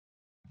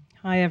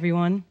Hi,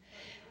 everyone.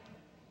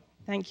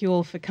 Thank you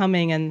all for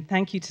coming, and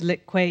thank you to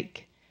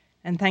Litquake,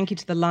 and thank you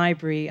to the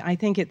library. I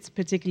think it's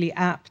particularly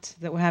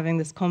apt that we're having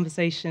this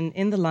conversation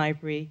in the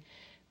library,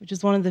 which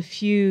is one of the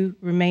few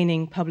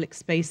remaining public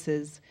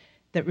spaces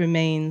that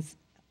remains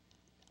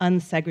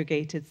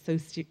unsegregated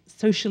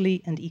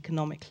socially and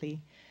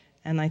economically.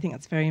 And I think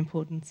that's very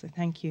important, so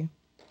thank you.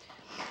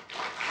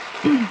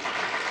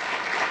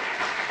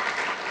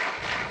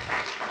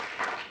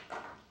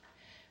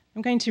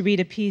 I'm going to read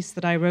a piece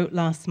that I wrote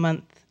last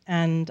month,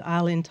 and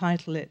I'll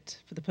entitle it,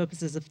 for the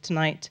purposes of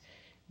tonight,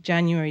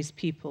 January's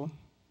People.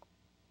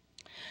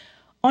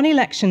 On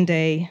election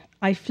day,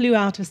 I flew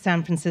out of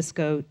San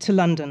Francisco to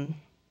London.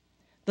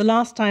 The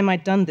last time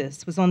I'd done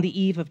this was on the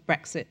eve of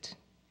Brexit,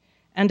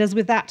 and as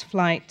with that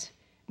flight,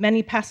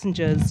 many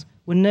passengers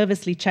were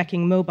nervously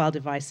checking mobile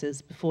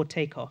devices before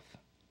takeoff.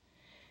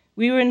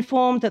 We were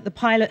informed that the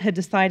pilot had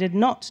decided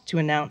not to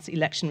announce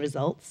election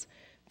results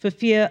for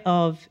fear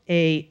of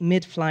a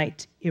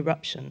mid-flight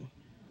eruption.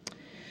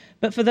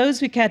 But for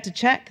those who cared to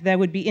check, there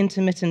would be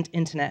intermittent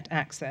internet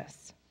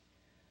access.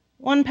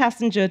 One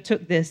passenger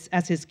took this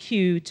as his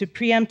cue to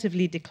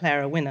preemptively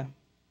declare a winner.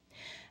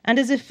 And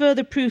as if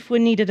further proof were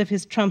needed of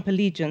his Trump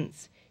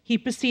allegiance, he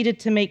proceeded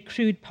to make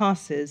crude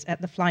passes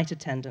at the flight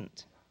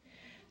attendant.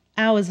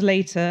 Hours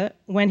later,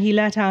 when he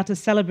let out a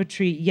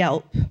celebratory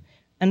yelp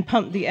and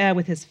pumped the air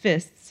with his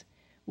fists,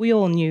 we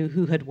all knew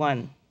who had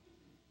won.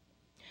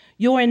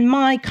 "You're in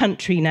my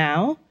country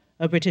now,"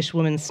 a British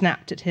woman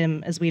snapped at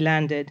him as we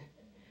landed.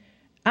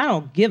 "I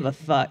don't give a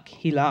fuck,"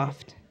 he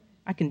laughed.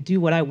 "I can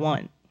do what I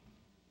want."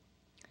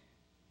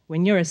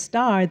 "When you're a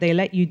star, they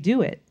let you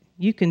do it.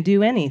 You can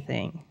do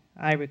anything,"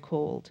 I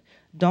recalled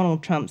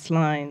Donald Trump's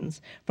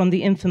lines from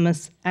the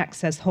infamous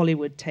Access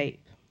Hollywood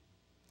tape.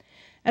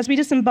 As we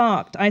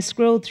disembarked, I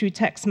scrolled through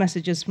text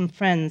messages from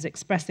friends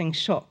expressing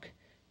shock,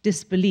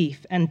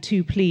 disbelief, and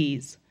two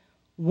pleas.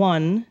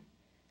 One,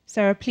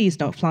 "Sarah, please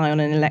don't fly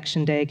on an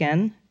election day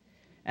again."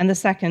 And the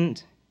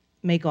second,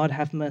 "May God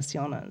have mercy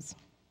on us."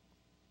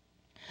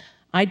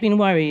 I'd been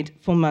worried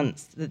for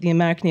months that the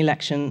American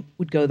election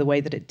would go the way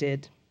that it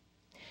did.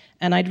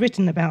 And I'd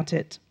written about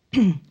it,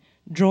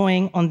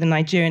 drawing on the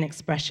Nigerian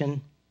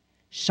expression,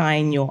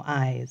 "shine your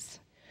eyes,"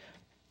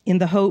 in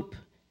the hope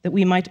that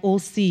we might all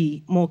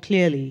see more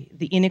clearly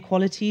the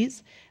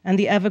inequalities and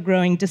the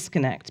ever-growing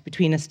disconnect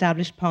between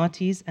established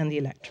parties and the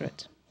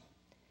electorate.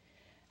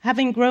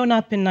 Having grown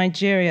up in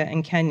Nigeria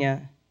and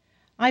Kenya,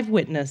 I've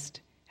witnessed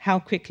how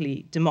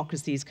quickly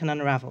democracies can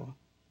unravel.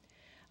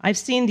 I've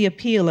seen the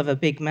appeal of a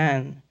big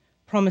man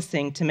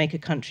promising to make a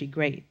country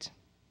great.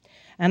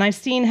 And I've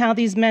seen how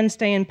these men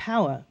stay in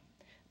power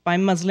by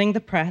muzzling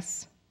the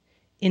press,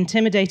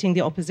 intimidating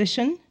the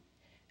opposition,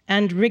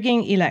 and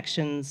rigging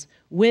elections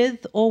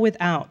with or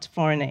without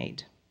foreign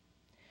aid.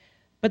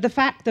 But the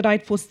fact that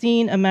I'd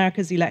foreseen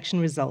America's election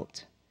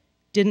result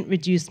didn't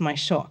reduce my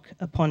shock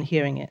upon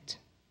hearing it.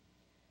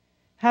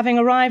 Having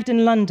arrived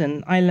in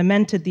London, I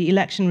lamented the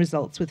election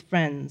results with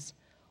friends,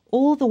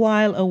 all the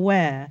while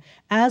aware,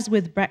 as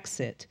with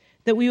Brexit,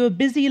 that we were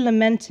busy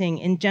lamenting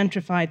in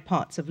gentrified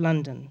parts of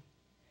London.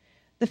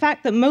 The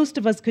fact that most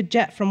of us could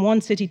jet from one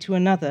city to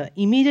another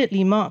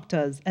immediately marked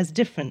us as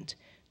different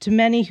to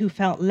many who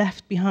felt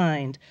left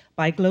behind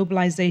by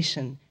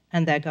globalization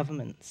and their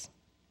governments.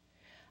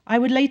 I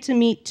would later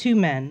meet two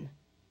men,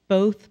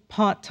 both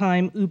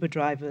part-time Uber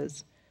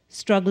drivers,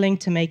 struggling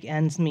to make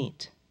ends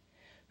meet,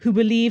 who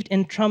believed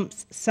in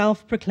Trump's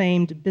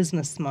self-proclaimed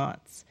business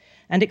smarts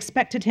and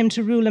expected him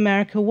to rule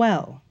America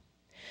well.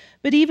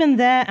 But even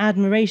their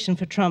admiration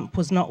for Trump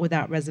was not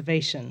without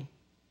reservation.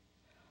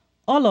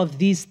 "All of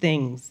these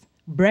things,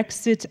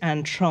 Brexit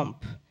and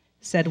Trump,"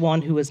 said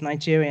one who was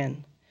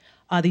Nigerian,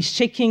 "are the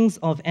shakings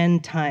of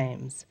end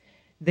times.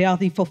 They are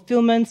the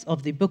fulfillments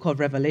of the book of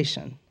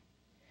Revelation."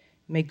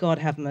 "May God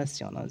have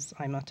mercy on us,"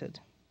 I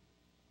muttered.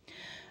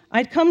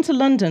 I'd come to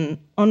London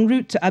en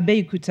route to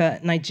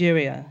Abeokuta,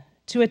 Nigeria,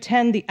 to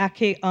attend the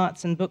Ake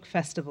Arts and Book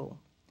Festival,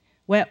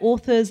 where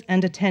authors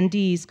and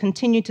attendees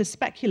continued to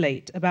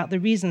speculate about the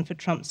reason for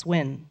Trump's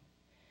win.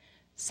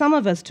 Some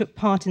of us took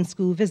part in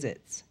school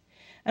visits,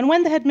 and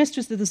when the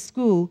headmistress of the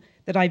school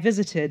that I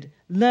visited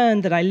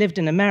learned that I lived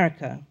in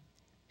America,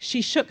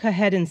 she shook her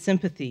head in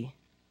sympathy.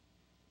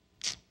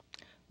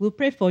 "We'll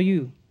pray for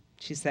you,"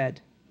 she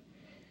said,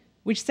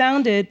 which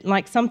sounded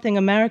like something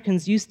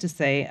Americans used to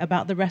say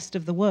about the rest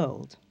of the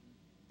world.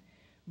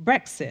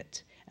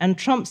 Brexit and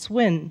Trump's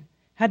win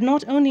had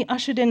not only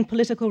ushered in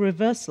political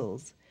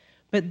reversals,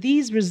 but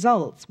these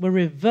results were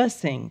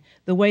reversing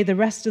the way the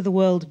rest of the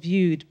world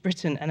viewed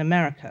Britain and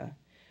America,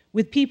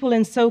 with people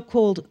in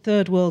so-called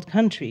third world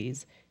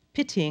countries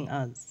pitying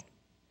us.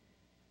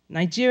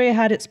 Nigeria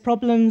had its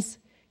problems,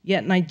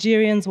 yet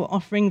Nigerians were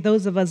offering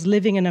those of us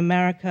living in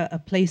America a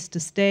place to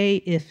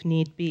stay if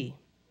need be.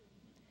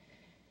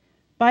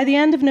 By the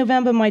end of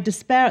November, my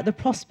despair at the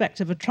prospect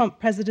of a Trump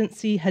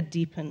presidency had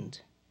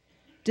deepened.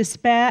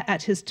 Despair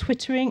at his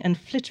twittering and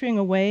flittering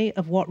away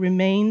of what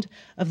remained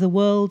of the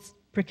world's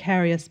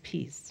precarious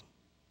peace.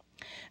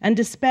 and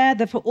despair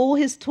that for all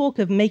his talk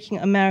of making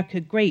America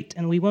great,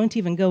 and we won't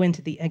even go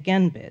into the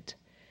again bit,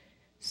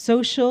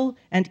 social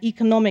and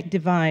economic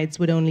divides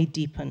would only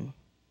deepen.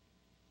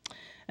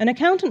 An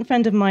accountant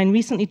friend of mine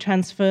recently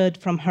transferred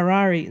from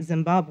Harare,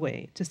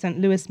 Zimbabwe, to St.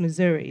 Louis,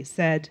 Missouri,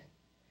 said,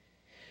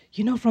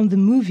 "You know, from the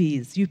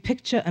movies, you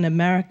picture an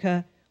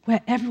America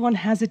where everyone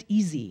has it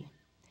easy.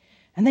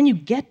 And then you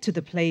get to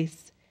the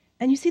place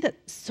and you see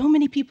that so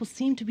many people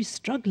seem to be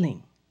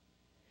struggling.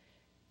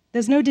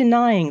 There's no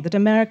denying that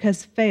America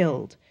has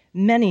failed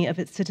many of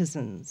its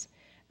citizens,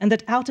 and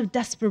that out of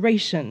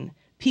desperation,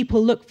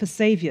 people look for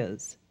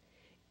saviors.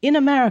 In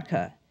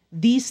America,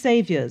 these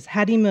saviors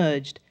had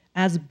emerged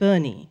as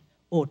Bernie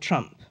or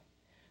Trump,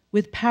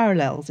 with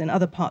parallels in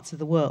other parts of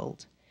the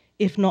world,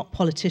 if not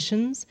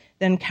politicians,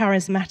 then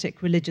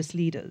charismatic religious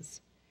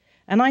leaders.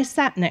 And I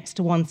sat next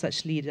to one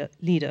such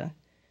leader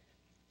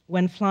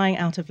when flying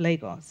out of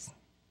Lagos.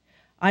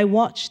 I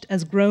watched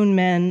as grown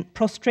men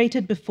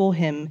prostrated before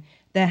him,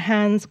 their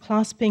hands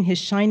clasping his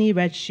shiny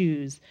red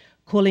shoes,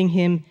 calling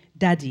him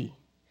Daddy.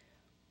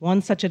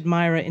 One such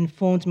admirer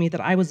informed me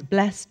that I was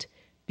blessed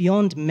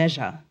beyond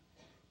measure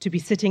to be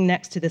sitting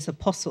next to this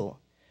apostle,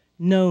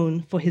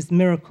 known for his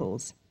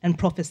miracles and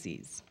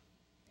prophecies.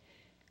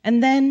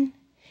 And then,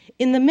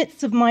 in the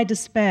midst of my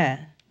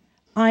despair,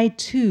 I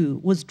too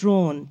was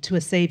drawn to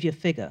a savior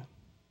figure.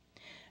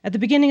 At the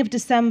beginning of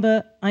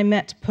December, I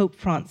met Pope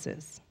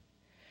Francis.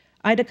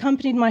 I'd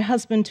accompanied my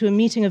husband to a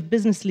meeting of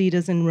business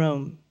leaders in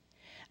Rome,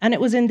 and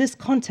it was in this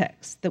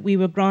context that we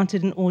were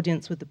granted an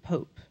audience with the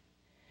Pope.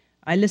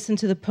 I listened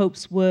to the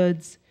Pope's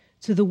words,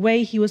 to the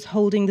way he was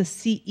holding the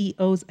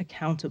CEOs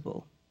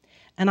accountable,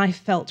 and I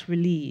felt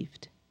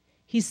relieved.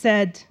 He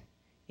said,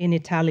 in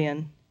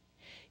Italian,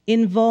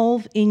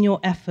 "Involve in your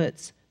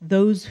efforts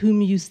those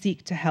whom you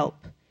seek to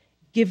help.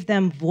 Give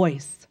them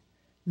voice.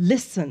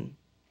 Listen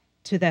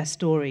to their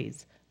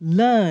stories.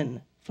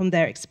 Learn from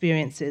their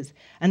experiences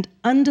and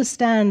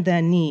understand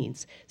their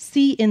needs.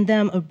 See in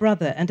them a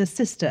brother and a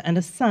sister and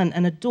a son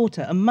and a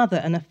daughter, a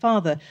mother and a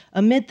father.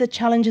 Amid the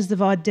challenges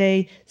of our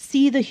day,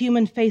 see the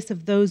human face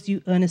of those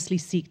you earnestly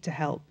seek to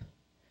help."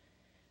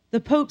 The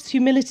Pope's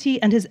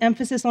humility and his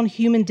emphasis on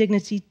human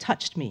dignity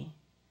touched me.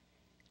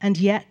 And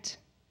yet,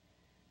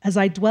 as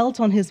I dwelt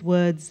on his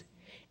words,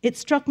 it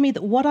struck me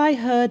that what I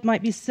heard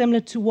might be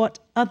similar to what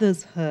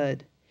others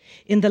heard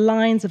in the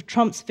lines of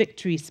Trump's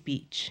victory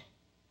speech.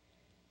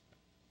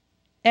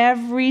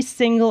 Every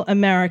single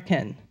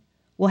American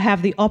will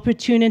have the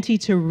opportunity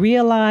to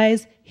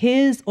realize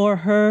his or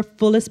her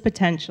fullest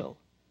potential.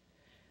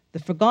 The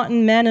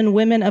forgotten men and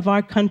women of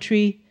our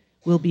country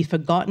will be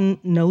forgotten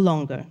no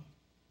longer.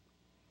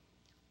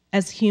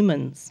 As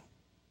humans,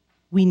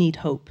 we need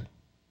hope.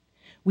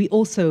 We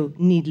also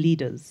need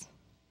leaders.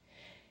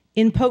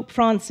 In Pope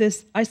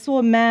Francis, I saw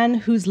a man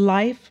whose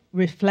life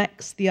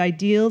reflects the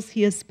ideals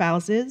he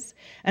espouses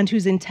and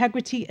whose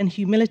integrity and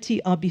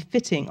humility are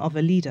befitting of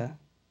a leader.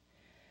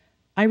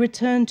 I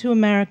returned to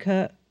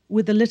America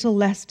with a little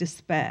less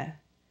despair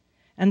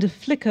and a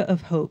flicker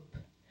of hope,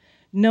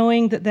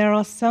 knowing that there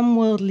are some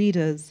world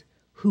leaders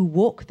who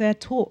walk their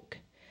talk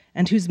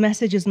and whose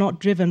message is not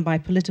driven by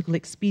political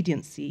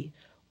expediency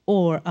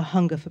or a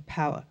hunger for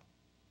power.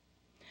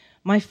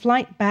 My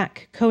flight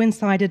back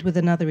coincided with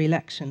another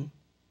election.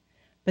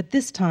 But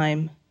this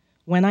time,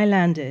 when I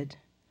landed,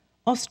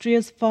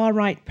 Austria's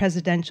far-right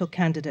presidential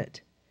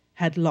candidate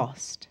had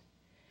lost.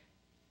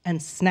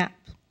 And snap,